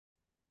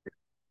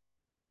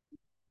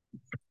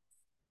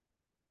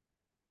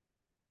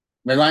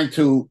We're going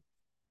to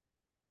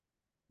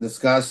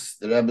discuss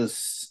the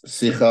Rebbe's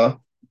Sikha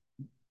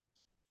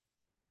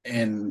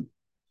in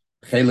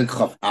Chelik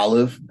Chaf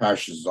Aleph,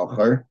 Parshas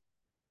Zohar.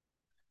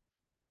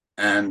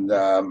 And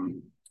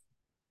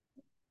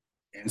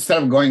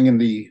instead of going in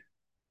the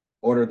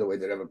order the way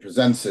the Rebbe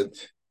presents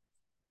it,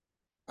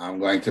 I'm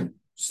going to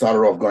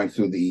start off going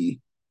through the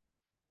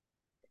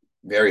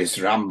various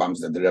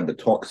Rambams that the Rebbe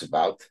talks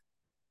about,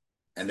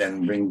 and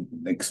then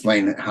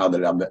explain how the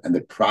Rebbe and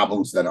the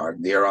problems that are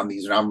there on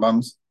these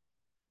Rambams,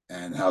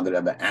 and how the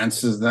Rebbe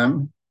answers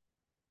them.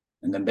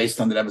 And then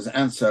based on the Rebbe's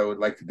answer, I would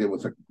like to deal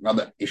with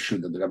another issue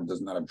that the Rebbe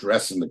does not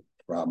address in the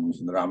problems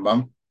in the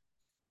Rambam,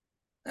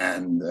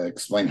 and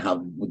explain how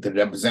with the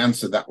Rebbe's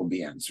answer that will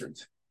be answered.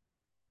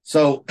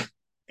 So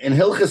in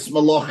Hilchis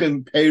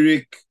Malachim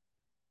Perik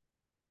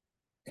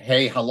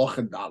Hey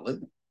Halacha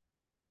Daled,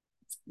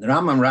 the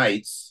Rambam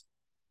writes,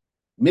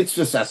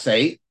 Mitzvah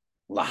Sasei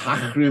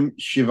Lahachrim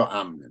Shiva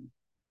Amnim.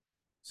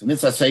 So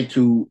Mitzvah Sasei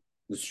to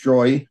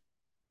destroy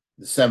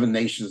the 7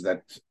 nations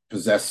that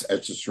possess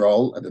Eretz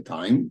Yisrael at the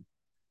time,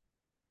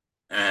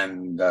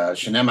 and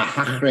Shenema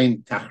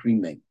Hachrein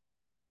Tachrimein.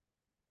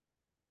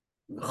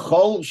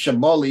 Chol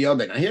Shabal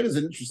Yodei. Now here is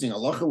an interesting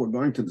halacha. We're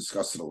going to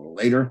discuss it a little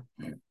later.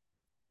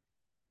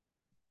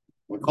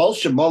 Chol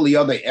Shabal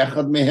Yodei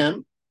Echad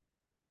Mehem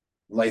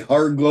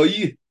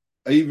Leihargoi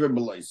Eiver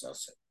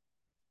B'Leisase,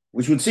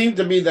 which would seem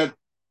to be that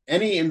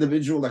any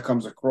individual that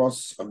comes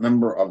across a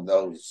member of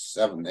those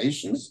 7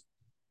 nations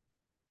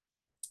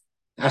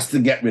has to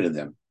get rid of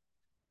them.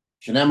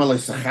 Shenema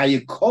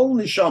Leisachaya Kol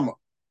Nishama.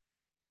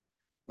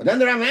 But then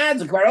the Ram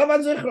adds,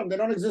 they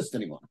don't exist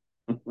anymore.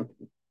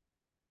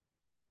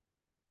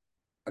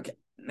 Okay,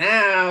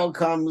 now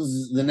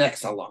comes the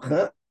next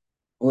halacha,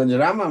 when the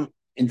Rambam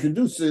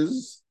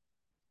introduces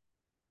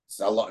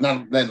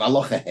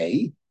halacha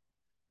hey,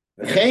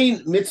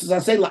 v'chein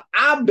mitzvah say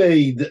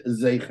la'abed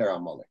zeicher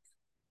amalek.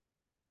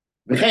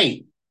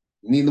 V'chein,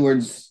 in other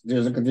words,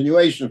 there's a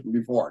continuation from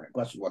before. The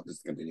question, what is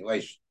the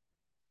continuation?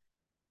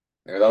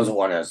 There are those who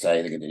want to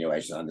say the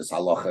continuation on this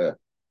halacha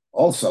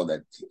also,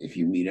 that if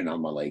you meet an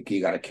Amalek, you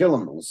got to kill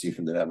him. We'll see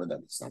from the Rebbe that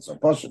it's not so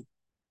pushing.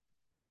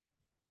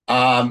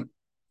 But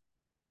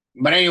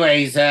anyway,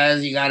 he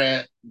says you got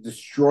to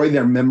destroy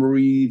their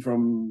memory,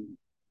 from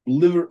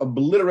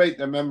obliterate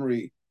their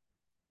memory.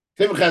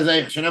 And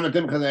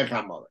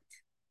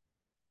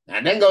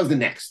then goes the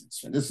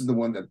next. And this is the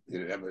one that the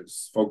Rebbe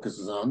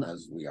focuses on,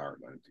 as we are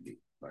going to be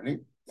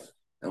learning.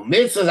 Now,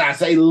 mitzvahs, I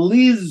say,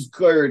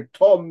 Lizker,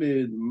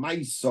 Tomid,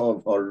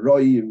 Maisov,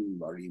 Haroyim,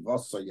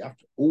 Arivasa. You have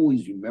to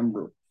always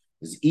remember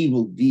his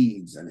evil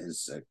deeds and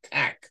his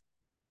attack.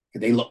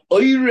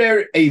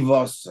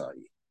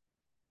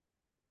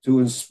 To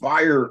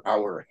inspire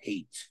our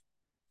hate.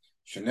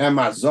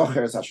 Shenema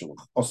Zocher Sashal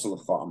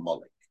Osalacha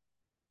Amalek.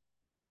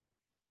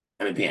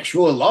 I mean,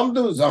 Piashua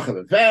Lamdu, Zocher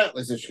Befet,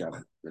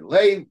 Lizishkach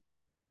Belev. You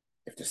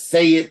have to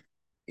say it,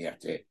 you have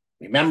to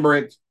remember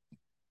it.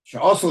 I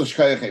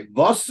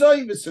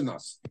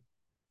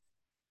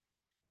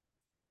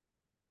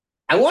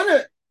want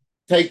to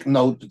take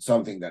note of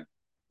something that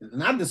is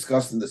not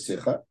discussed in the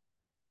Sikha,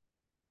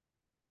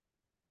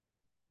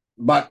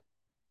 but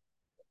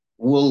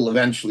will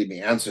eventually be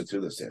answered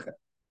through the Sikha.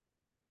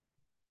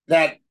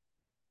 That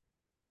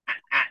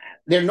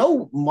there's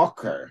no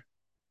mucker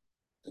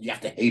that you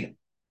have to hate him.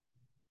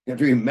 You have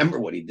to remember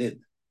what he did.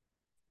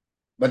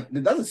 But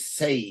it doesn't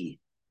say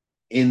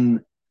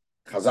in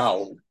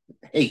Chazal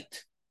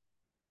hate.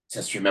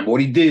 Says, remember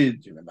what he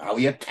did, remember how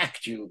he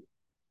attacked you.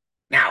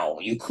 Now,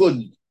 you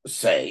could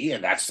say,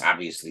 and that's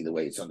obviously the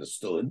way it's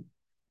understood,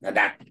 that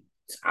that's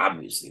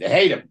obviously to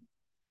hate him,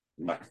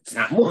 but it's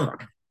not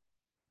muhar.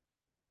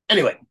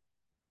 Anyway,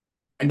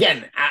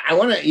 again, I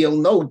want to, you'll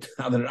note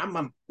how the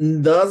Rambam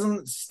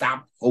doesn't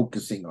stop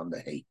focusing on the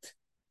hate.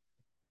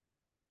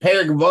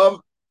 Perek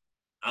Vav,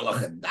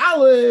 Halacha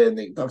Daled,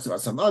 he talks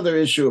about some other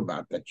issue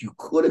about that you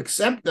could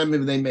accept them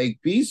if they make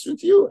peace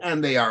with you,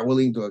 and they are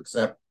willing to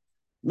accept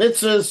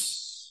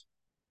mitzvahs,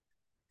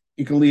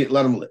 you can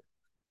let them live.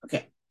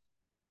 Okay.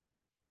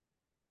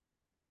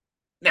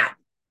 Now,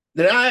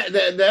 the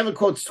Rebbe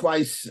quotes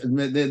twice the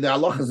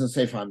halachas and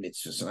sefer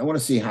mitzvahs, and I want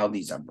to see how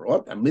these are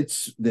brought. The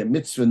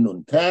mitzvah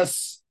nun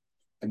tes,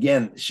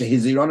 again,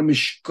 shehizirana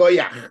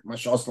mishkoyach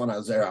mashaslan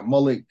hazer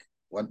Amalek,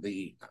 what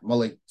the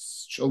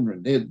Amalek's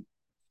children did.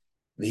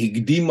 The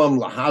higdimam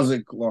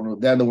lahazik,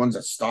 they're the ones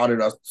that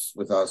started us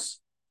with us.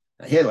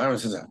 Here, the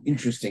says an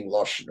interesting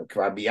lashon.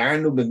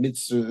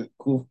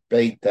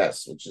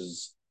 Which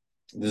is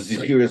the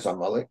Zichiris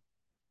Amalek.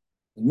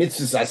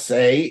 Mitzvahs I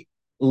say,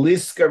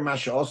 Lisker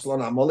Masha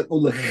Oslan Amalek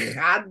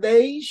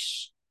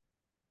Ulechadesh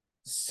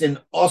Sin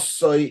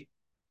Osoi.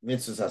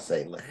 Mitzvahs I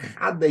say,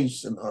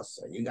 Lechadesh Sin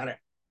Osoi. You gotta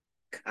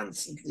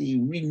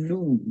constantly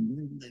renew.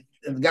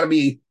 It's gotta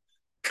be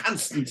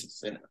constant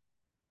sinner.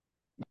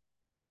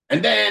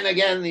 And then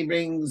again, he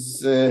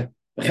brings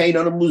Chein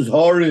on a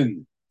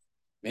Muzhorin.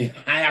 Don't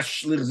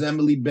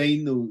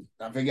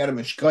forget him.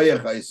 I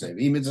say,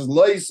 he means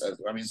lois. I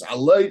mean, it's a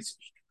lois.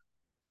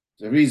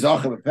 The reason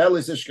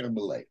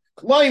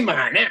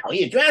Now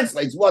he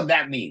translates what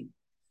that means.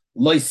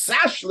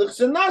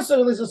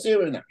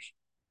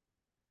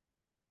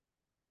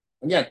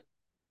 Again,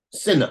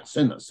 sinner.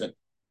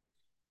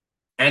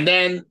 And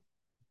then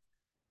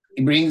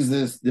he brings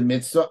the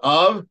mitzvah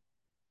of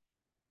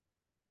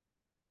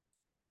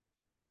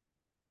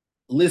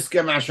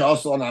Liska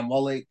Mashasal and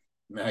Amalek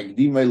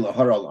Mahagdime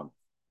Laharalam.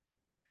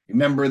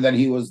 Remember that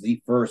he was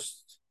the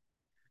first.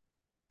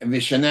 We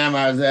have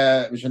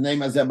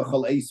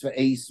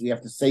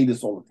to say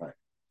this all the time.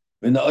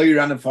 And to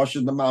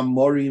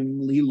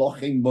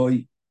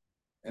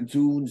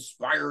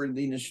inspire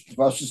the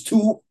Nishvashis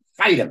to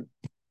fight him.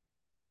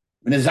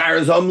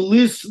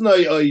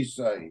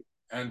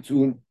 And to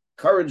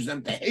encourage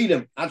them to hate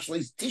him. Actually,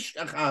 it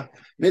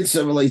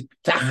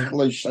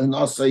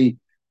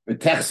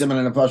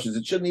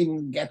shouldn't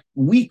even get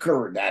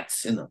weaker, that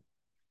sinner.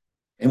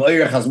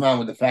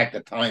 With the fact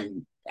that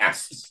time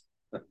passes.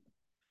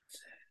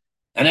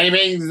 And then he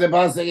brings the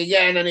pasuk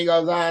again, and he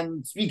goes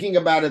on speaking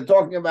about it,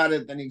 talking about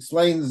it, and he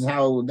explains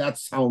how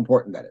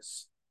important that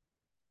is.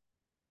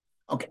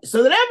 Okay,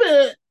 so the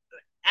Rebbe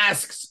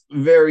asks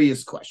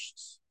various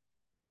questions.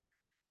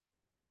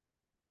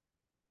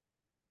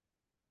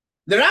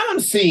 The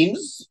Rambam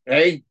seems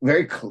very,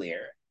 very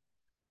clear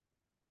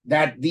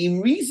that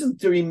the reason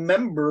to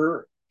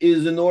remember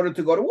is in order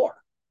to go to war.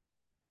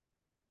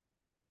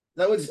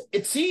 In other words,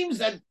 it seems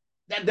that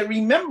the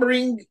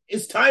remembering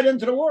is tied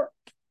into the war.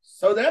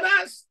 So the Rebbe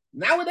asks,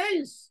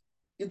 nowadays,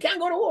 you can't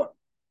go to war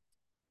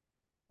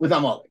with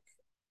Amalek.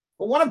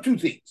 For one of two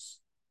things.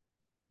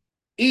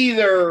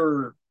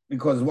 Either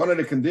because one of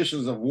the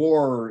conditions of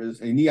war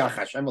is as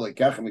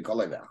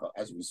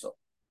we saw.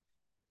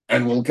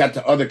 And we'll get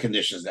to other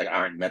conditions that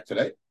aren't met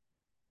today.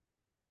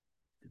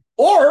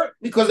 Or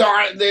because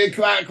the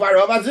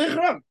Kvarov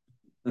Zichram.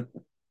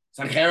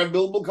 Sacherev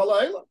Bilbul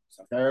Kalayla.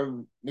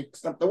 Sacherev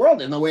mixed up the world.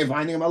 There's no way of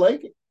finding him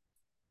Amalek.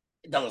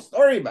 Tell a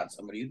story about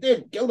somebody who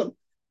did, killed him.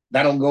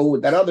 That'll go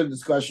with that other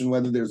discussion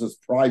whether there's a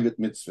private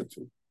mitzvah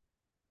too.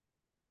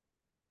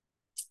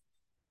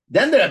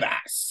 Then the Rebbe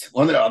asks,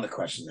 one of the other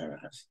questions the Rebbe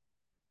asks,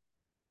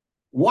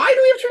 why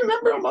do we have to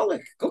remember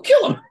Amalek? Go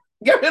kill him.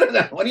 Get rid of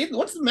that.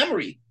 What's the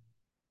memory?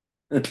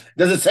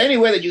 Does it say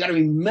anywhere that you got to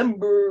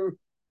remember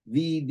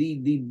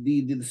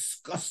the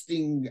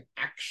disgusting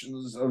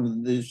actions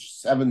of the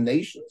 7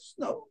 nations?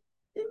 No.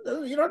 You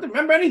don't have to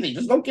remember anything.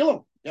 Just don't kill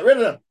them. Get rid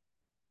of them.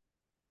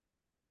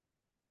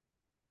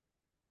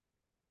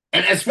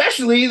 And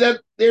especially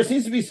that there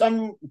seems to be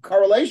some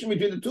correlation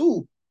between the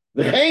two.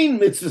 The Chain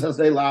mitzvahs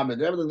say lamed,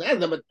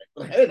 but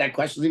that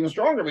question is even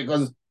stronger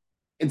because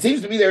it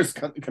seems to me there's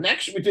a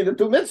connection between the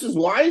two mitzvahs.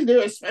 Why is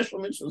there a special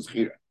mitzvah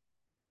schira?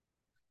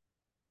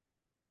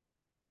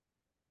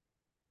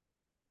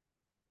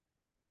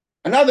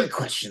 Another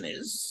question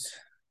is,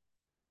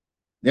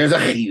 there's a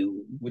chiyuv,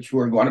 which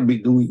we're going to be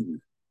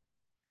doing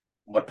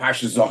what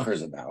Parsha Zohar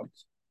is about.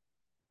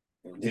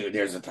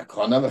 There's a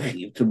takana of a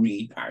chiyuv to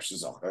read Parsha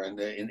Zohar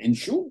in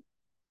Shul,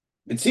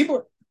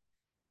 B'tzibur.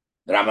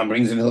 The Rambam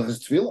brings in Hilchos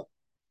Tefillah.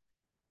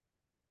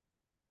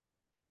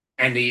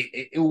 And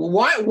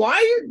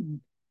why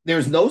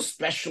there's no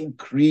special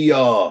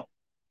kriya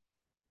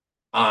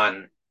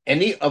on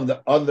any of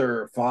the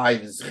other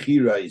 5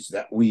 zchiras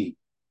that we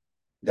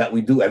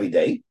do every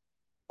day?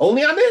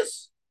 Only on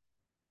this.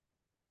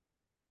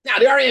 Now,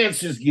 there are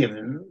answers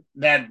given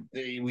that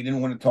we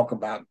didn't want to talk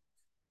about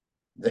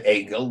the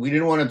Egel. We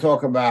didn't want to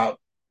talk about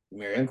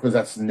Miriam because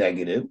that's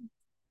negative.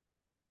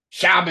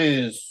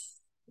 Shabbos,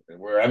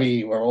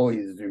 we're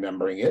always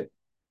remembering it.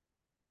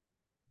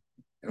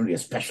 Only a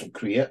special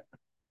kriya.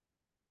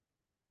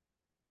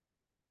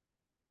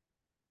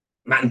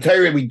 Matan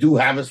Torah, we do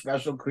have a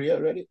special kriya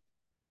already.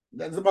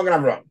 That's the Magen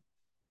Avraham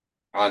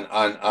on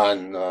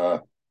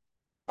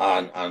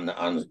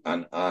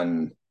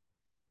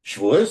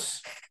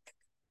Shavuos.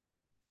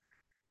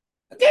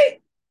 Okay,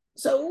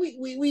 so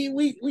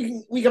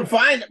we can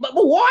find, but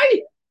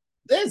why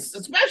this?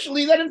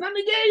 Especially that it's not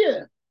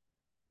Negeya.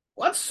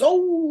 What's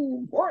so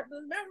important?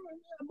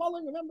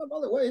 Remember,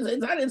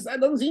 that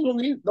doesn't seem to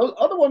me. Those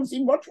other ones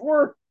seem much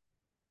more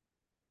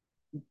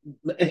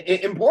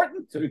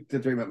important to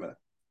remember.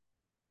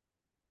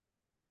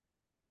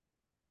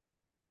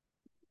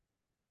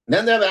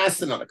 Then they've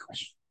asked another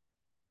question.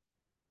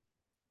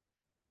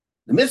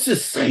 The mitzvah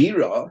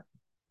schira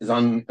is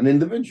on an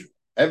individual,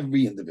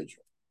 every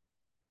individual.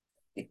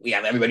 We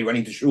have everybody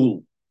running to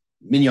shul,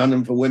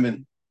 minyanim for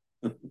women.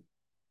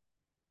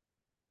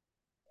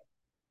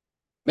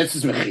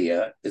 Mitzvah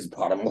mechia is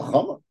part of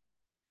Melchama.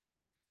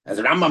 As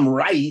Rambam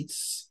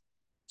writes,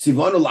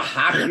 Tzivonu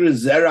lahachri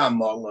zera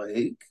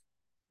Amalek,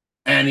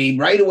 and he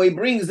right away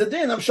brings the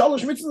din of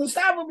Shalosh mitzvahs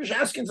l'stavu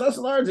b'shaskin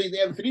sasalar. They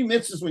have 3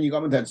 mitzvahs when you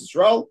come into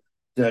Yisrael: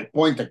 to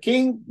appoint a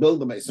king, build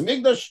the Beis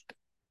Hamikdash,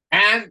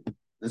 and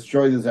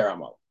destroy the Zera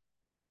Amalek.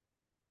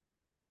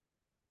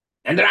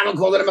 And the Rambam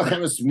called it a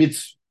Melchemes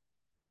mitzvah.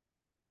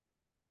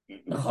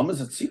 Melchama is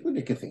a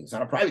tzikudik thing; it's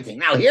not a private thing.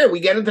 Now here we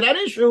get into that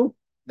issue.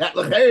 That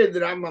the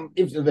Rambam,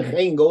 if the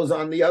chain goes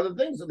on the other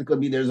things, so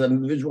there's an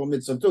individual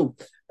mitzvah too.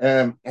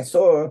 I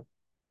saw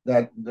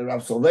that the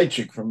Rav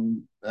Soloveitchik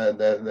from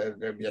the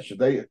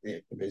Yeshadei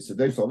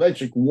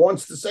Soloveitchik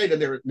wants to say that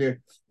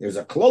there's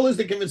a klolis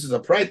that commits, there's a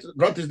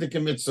pratis that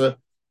commits.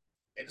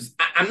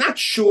 I'm not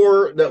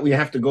sure that we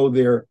have to go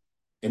there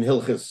in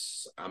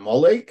Hilchis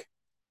Amalek,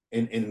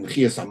 in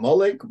Chias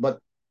Amalek, but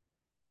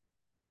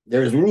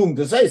there's room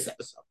to say so.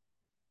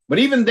 But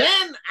even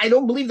then, I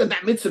don't believe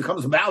that mitzvah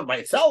comes about by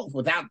itself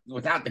without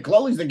the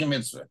klolis that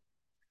mitzvah.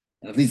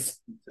 At least.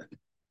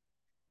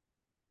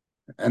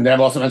 And then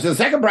I've also mentioned the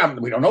second problem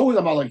that we don't know who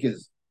the Malek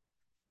is.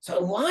 So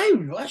why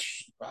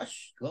rush,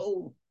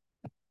 go?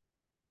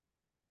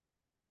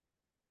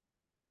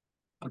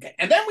 Okay,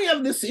 and then we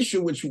have this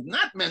issue which we've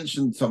not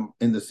mentioned some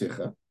in the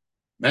Sikha.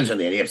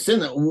 Mentioned the idea of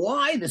sin.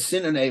 Why the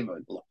sin and Eva?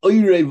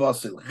 Oirei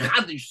vasil,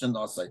 chadish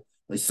sinosei,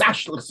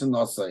 leisashlich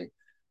sinosei,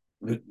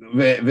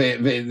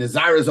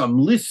 ve'nezares am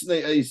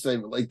lisnei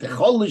eisei, like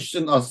techolish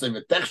sinosei,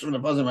 ve'techshem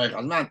nefazim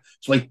eichazman,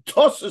 so like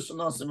tosus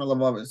sinosei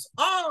melavavis.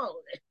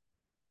 Oh.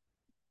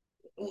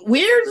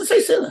 Where does it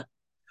say sinner?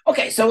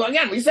 Okay, so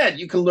again, we said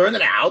you can learn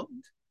it out,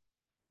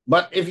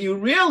 but if you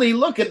really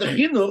look at the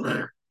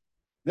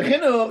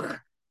chinuch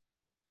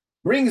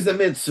brings the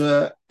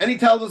mitzvah, and he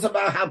tells us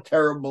about how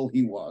terrible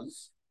he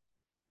was,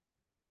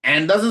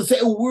 and doesn't say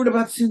a word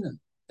about sinner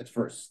at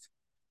first.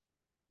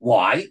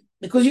 Why?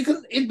 Because you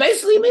can. It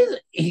basically means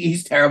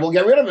he's terrible.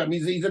 Get rid of him.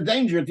 He's a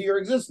danger to your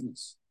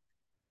existence.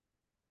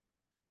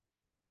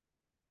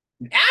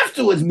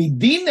 Afterwards,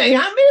 midine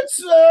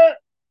ha-mitzvah.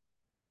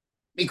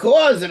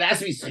 Because it has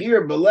to be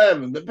schir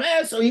belev in the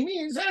past, so he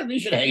means that we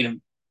should hate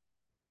him.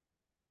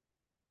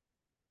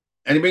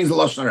 And he brings the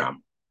Lashon Hara,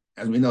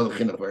 as we know the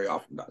chinuch very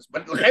often does.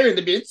 But the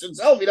Bitz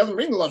itself, he doesn't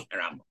bring the Lashon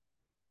Hara.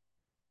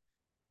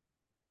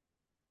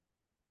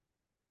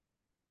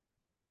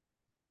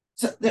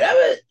 So the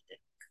Rebbe,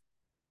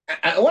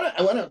 I want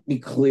to be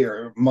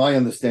clear. My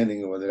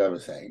understanding of what the Rebbe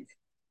is saying.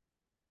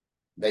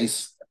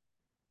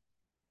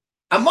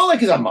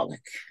 Amalek is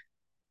Amalek.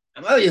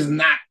 Amalek is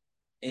not.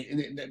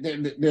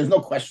 There's no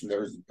question.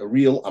 There's a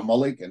real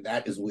Amalek, and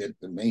that is where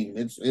the main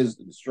mitzvah is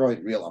to destroy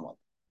the real Amalek.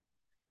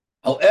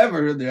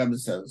 However, the Rebbe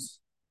says,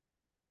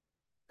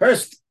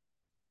 first,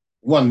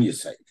 one you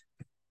say,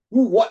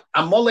 what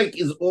Amalek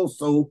is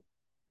also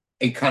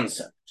a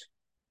concept,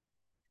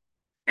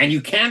 and you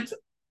can't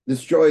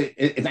destroy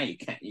it. Not you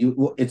can't.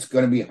 It's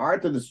going to be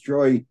hard to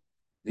destroy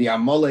the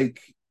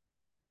Amalek,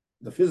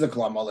 the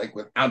physical Amalek,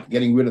 without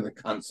getting rid of the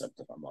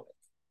concept of Amalek.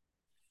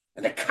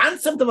 And the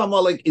concept of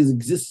Amalek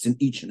exists in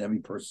each and every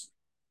person.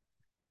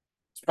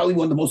 It's probably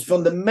one of the most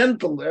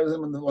fundamental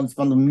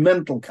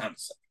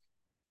concepts.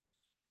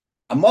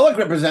 Amalek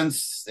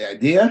represents the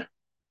idea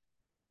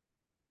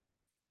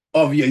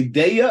of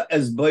Yedeya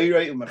as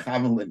Beirei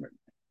U'Mechavan Limud.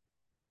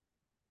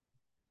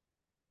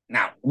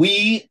 Now,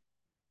 we,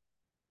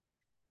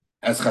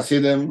 as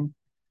Hasidim,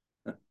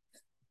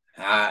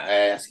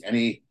 ask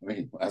pretty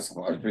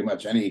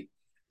much any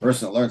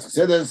person that learns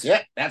Chassidus,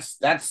 yeah,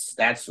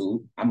 that's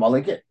who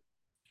Amalek is.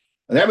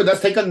 The Rebbe does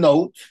take a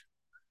note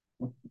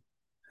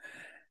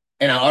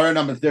in our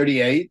number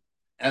 38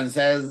 and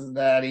says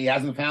that he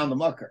hasn't found the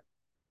mucker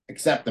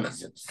except in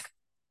Chassidus.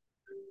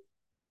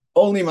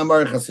 Only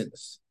Mamar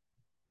Chassidus.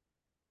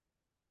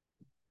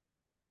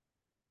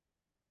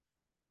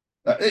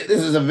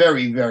 This is a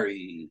very,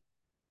 very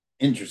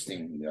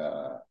interesting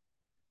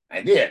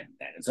idea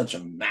that it's such a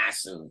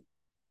massive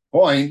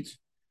point,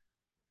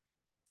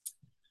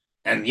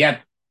 and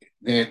yet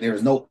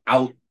there's no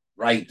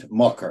outright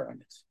mucker on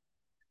it.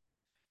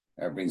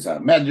 That brings out a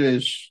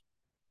medrash.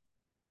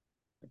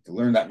 To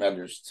learn that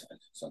medrash,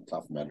 it's a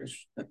tough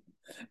medrash.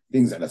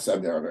 Things that are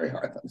said there are very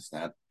hard to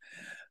understand.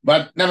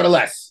 But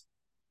nevertheless,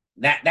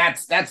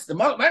 that's the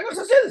mucker.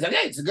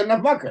 Okay, it's a good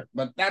enough mucker,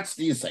 but that's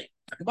the say.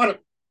 About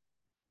it.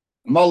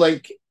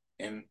 Malek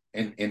in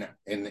Chassidus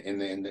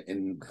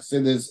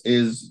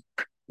is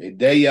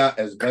Yedeya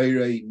as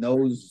Beirei,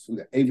 knows who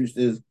the Eivish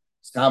is,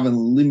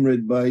 Staven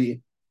Limrid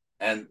by,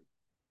 and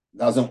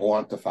doesn't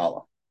want to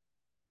follow.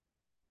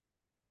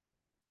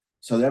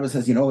 So the Rebbe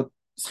says, you know what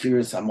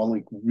Schiras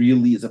Amalek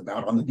really is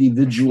about on the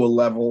individual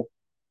level?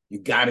 You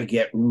got to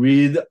get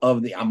rid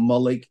of the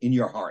Amalek in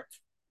your heart.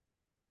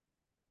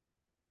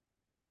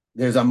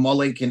 There's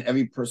Amalek in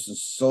every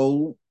person's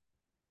soul.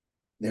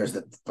 There's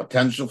the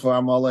potential for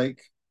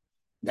Amalek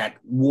that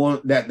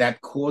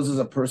causes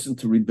a person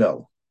to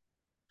rebel.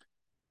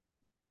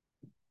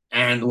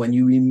 And when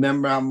you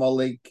remember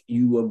Amalek,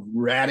 you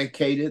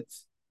eradicate it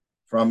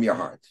from your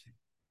heart.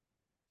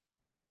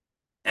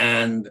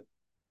 And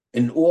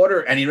in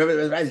order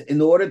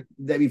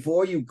that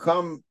before you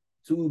come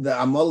to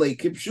the Amalek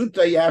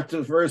Kipshuta, you have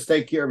to first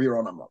take care of your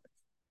own Amalek.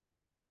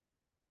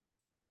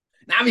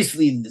 And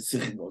obviously, the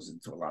Sikh goes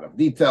into a lot of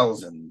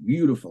details and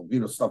beautiful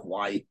stuff,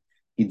 why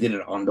he did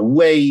it on the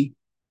way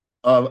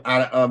out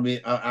of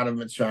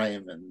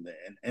Mitzrayim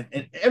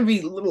and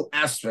every little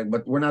aspect,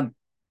 but we're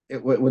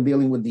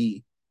dealing with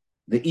the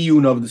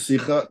iyun of the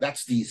Sikha.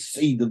 That's the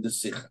seed of the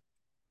Sikha.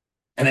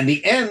 And in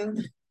the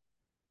end,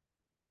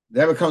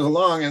 the Rebbe comes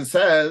along and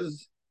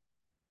says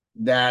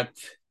that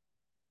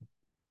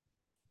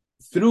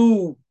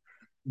through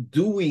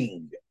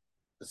doing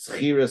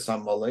Schiras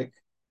Amalek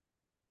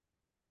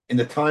in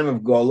the time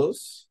of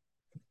Golus,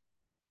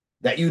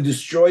 that you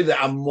destroy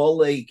the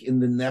Amalek in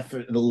the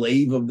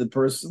lave of the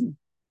person,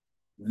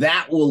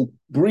 that will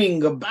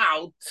bring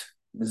about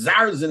you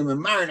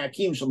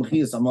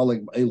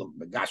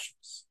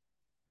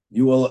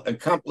will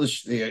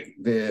accomplish the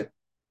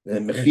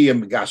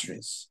Mechiyah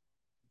Begashris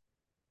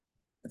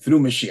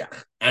through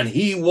Mashiach. And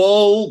he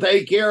will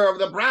take care of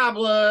the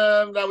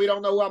problem that we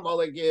don't know who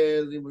Amalek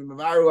is,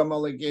 who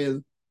Amalek is.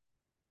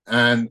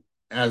 And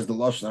as the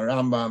Lashon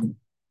Rambam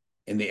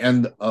in the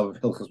end of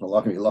Hilchos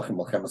Malachim, Yilachim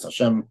Melchemes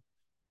Hashem,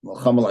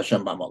 Melchama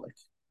Hashem B'Amalek.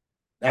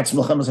 That's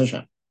Melchemes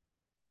Hashem.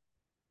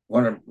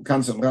 One of the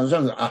concept of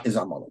Hashem is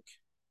Amalek.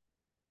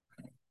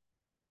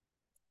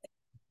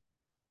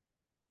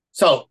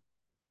 So,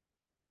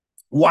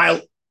 while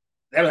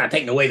they're not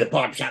taking away the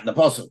part shot in the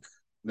pasuk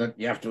that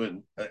you have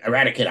to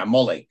eradicate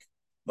Amalek,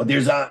 but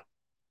there's a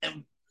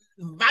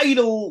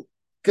vital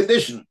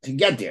condition to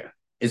get there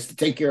is to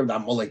take care of the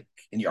Amalek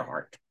in your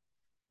heart.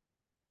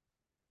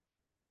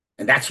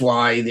 And that's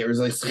why there is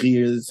a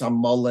Schiras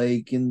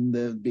Amalek in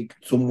the big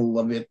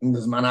tumult of it in the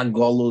Zman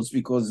HaGolus,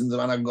 because in the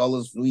Zman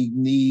HaGolus we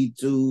need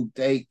to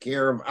take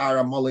care of our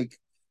Amalek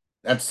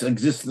that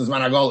exists in the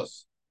Zman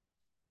HaGolus.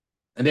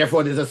 And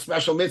therefore there's a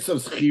special mitzvah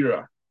of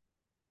Schira,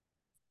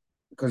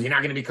 because you're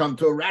not going to become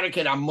to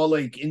eradicate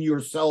Amalek in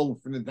yourself,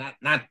 and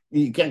not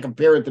you can't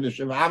compare it to the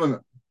Shiva Hamana.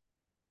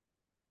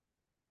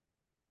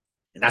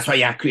 And that's why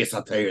you have Kriyas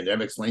HaTorah. The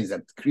Rebbe explains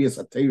that Kriyas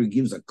HaTorah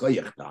gives a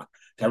koyach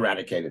to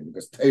eradicate it,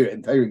 because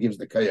Torah gives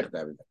the koyach to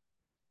everything.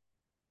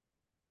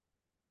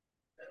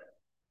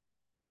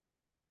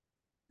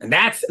 And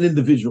that's an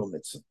individual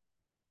mitzvah.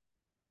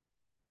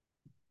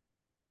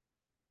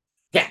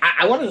 Yeah,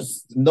 I want to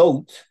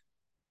note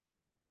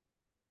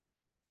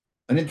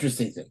an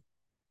interesting thing.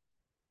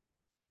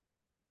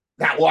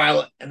 That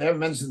while, and I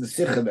mentioned the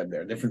Sikha, that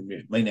there are different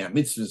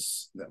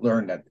mitzvahs that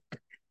learn that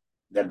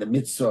the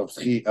mitzvah of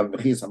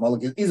Mechiyas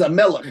Amalek is a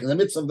melech, is a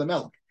mitzvah of the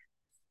melech.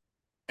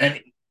 And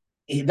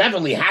he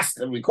definitely has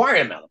to require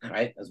a melech,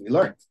 right? As we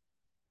learned.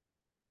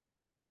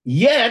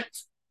 Yet,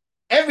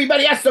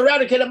 everybody has to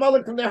eradicate a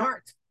melech from their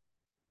heart.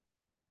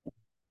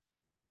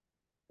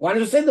 Why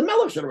don't you say the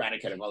melech should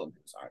eradicate a melech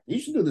from his heart? He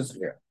should do this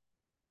here.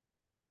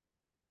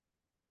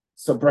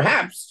 So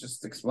perhaps,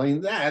 just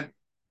explain that,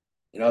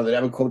 the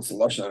Rebbe quotes the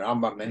Lashon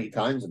Rambam many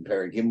times in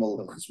Perek Gimel,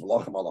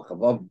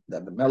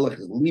 that the melech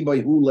is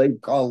libay hu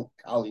leib kal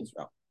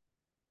Yisrael.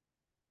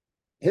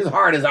 His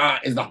heart is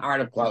the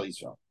heart of Klal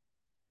Yisrael.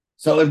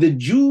 So if the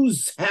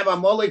Jews have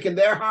Amalek in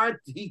their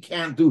heart, he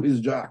can't do his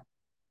job.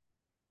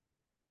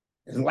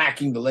 He's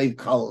lacking the leib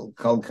kal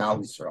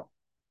Yisrael.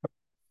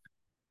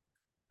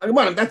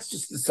 That's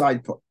just the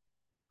side point.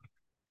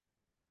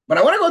 But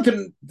I want to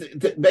go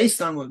to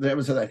based on what the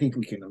Rebbe said, I think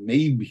we can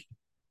maybe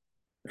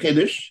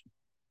Chiddush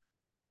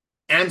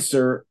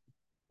answer,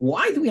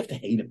 why do we have to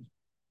hate him?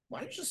 Why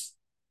don't you just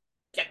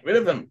get rid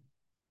of him?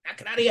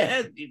 Knock it out of your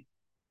head.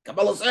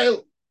 Kabbalah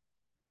Seil.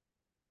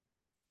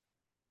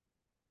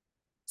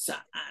 So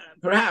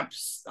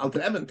perhaps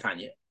Alter Eben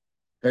Tanya,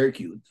 very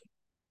cute,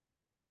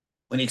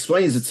 when he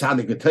explains the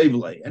Tzaddik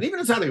V'Tevlei, and even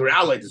the Tzaddik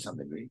Ra'alei to some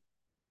degree,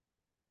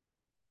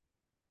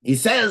 he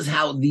says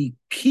how the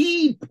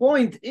key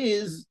point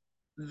is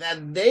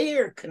that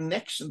their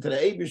connection to the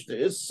Eibishter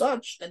is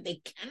such that they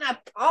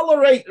cannot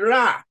tolerate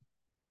Ra.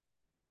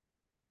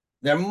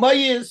 They're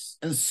mayis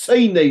and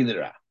seinei the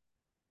Ra.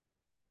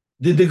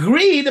 The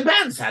degree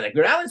depends. Tzaddik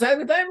Ra'alei,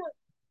 Tzaddik V'Tevlei.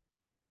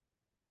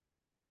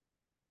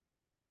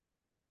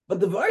 But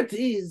the word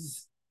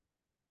is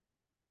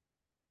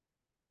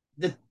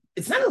that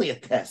it's not only a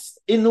test.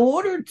 In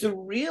order to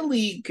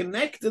really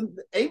connect to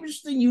the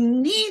Eibishter, you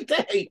need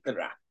to hate the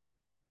Ra.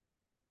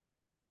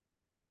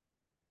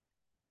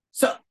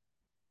 So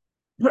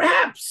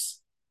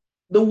perhaps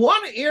the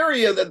one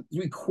area that's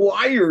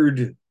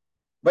required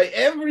by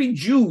every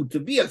Jew to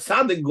be a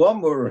tzaddik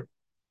gomer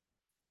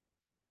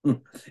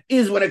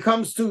is when it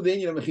comes to the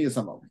inyan of Mechiyas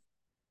Amalek.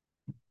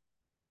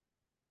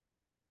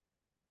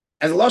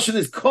 As Lashon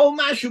is kol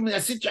mashu min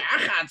asitcha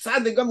achad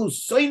tzaddik gomer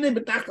soine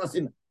betach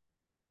lasina.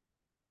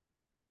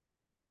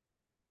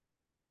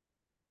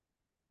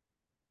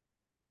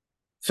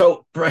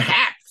 So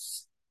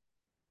perhaps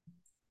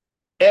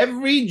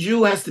every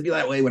Jew has to be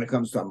that way when it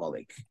comes to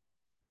Amalek.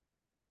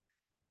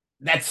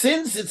 That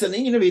since it's an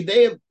inyan of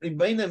idei of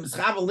Rebbeinu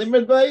Mischav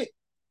Limud Bay,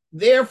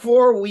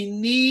 therefore we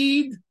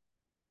need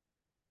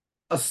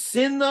a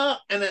sinna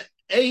and an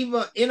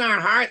eva in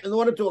our heart in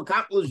order to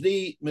accomplish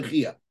the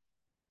mechiyah.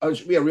 Or it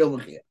should be a real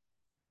mechiyah.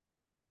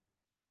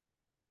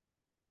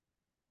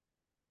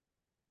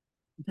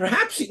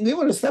 Perhaps you can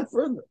go a step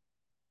further.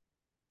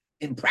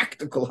 In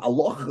practical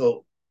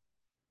halacha,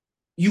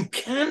 you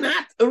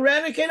cannot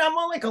eradicate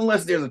Amalek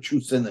unless there's a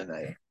true sin in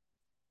it.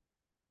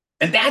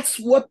 And that's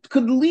what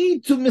could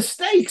lead to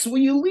mistakes,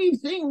 where you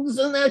leave things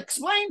and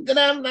explain to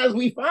them, as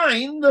we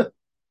find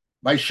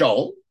by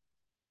Shaul,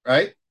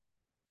 right?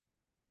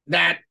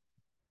 That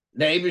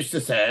the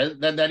Eibishter says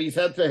that he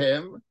said to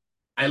him,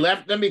 I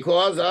left them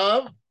because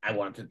of I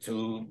wanted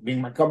to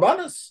bring my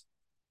karbanas,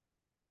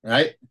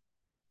 right?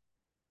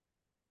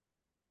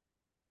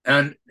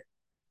 And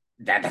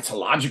that's a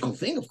logical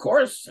thing, of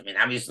course. I mean,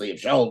 obviously, if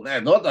so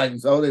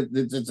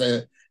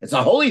it's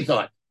a holy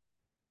thought.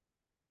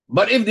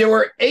 But if there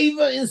were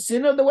Ava in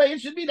Sinner the way it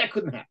should be, that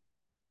couldn't happen.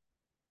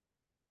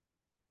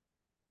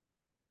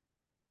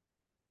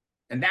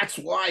 And that's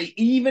why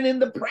even in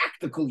the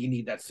practical, you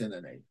need that Sinner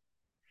and Ava.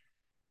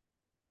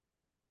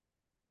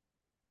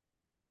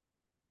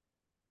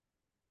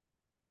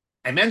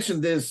 I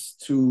mentioned this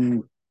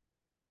to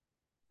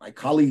my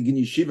colleague in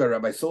Yeshiva,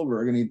 Rabbi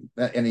Silver,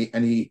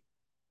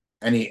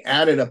 and he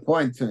added a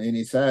point to me, and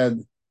he said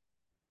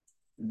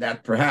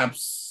that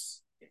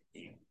perhaps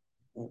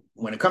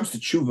when it comes to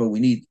tshuva,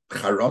 we need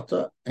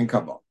charota and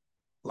kabbalah.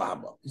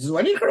 He says,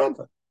 "I need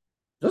charota.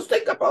 Just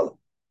take kabbalah.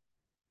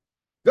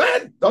 Go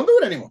ahead, don't do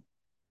it anymore."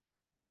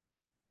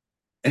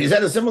 And he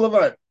said a similar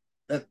word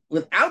that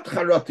without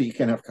charota, you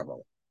can't have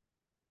kabbalah.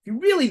 If you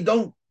really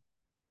don't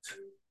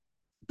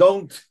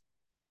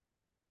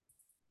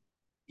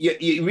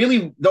you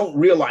really don't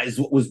realize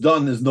what was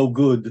done is no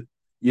good.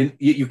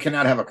 You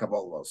cannot have a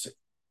kabbalah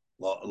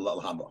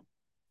haba.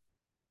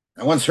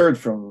 I once heard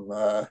from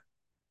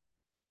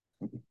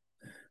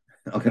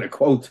I'm going to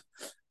quote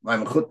my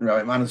Mechutin,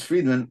 Rabbi Manas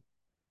Friedman,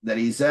 that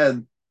he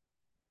said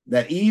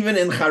that even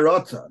in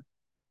charata,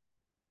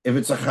 if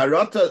it's a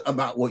charata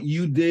about what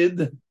you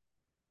did,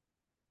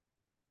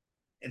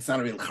 it's not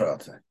a real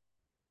charata.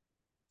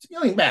 It's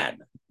feeling bad.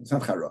 It's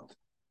not charata.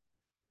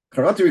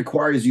 Charata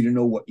requires you to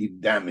know what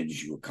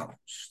damage you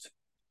accomplished,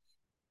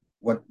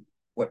 what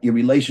your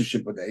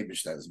relationship with the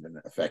Eibush has been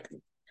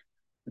affected.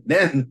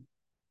 Then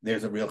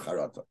there's a real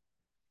charata.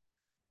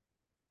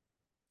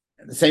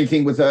 And the same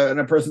thing with when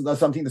a person does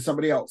something to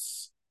somebody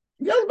else.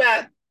 It feels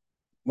bad.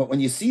 But when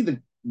you see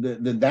the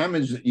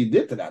damage that you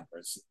did to that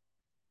person,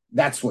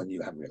 that's when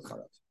you have real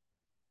charata.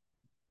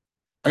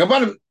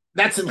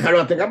 That's in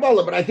Charata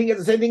Kabbalah, but I think it's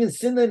the same thing in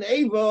Sin and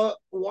Ava.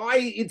 Why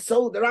it's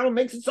so, the Rambam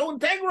makes it so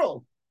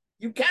integral.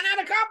 You cannot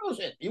accomplish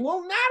it. You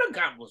will not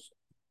accomplish it.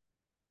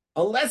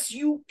 Unless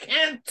you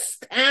can't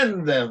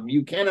stand them,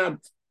 you cannot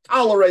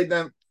tolerate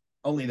them,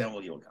 only then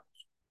will you accomplish.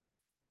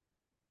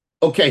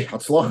 Okay,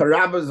 Hatzlocha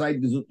Rabba,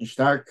 seid gesund und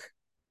stark.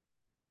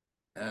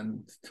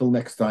 And till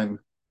next time,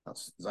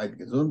 seid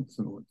gesund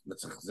und mit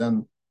sich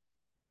sehen.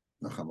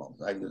 Noch einmal,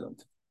 seid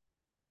gesund.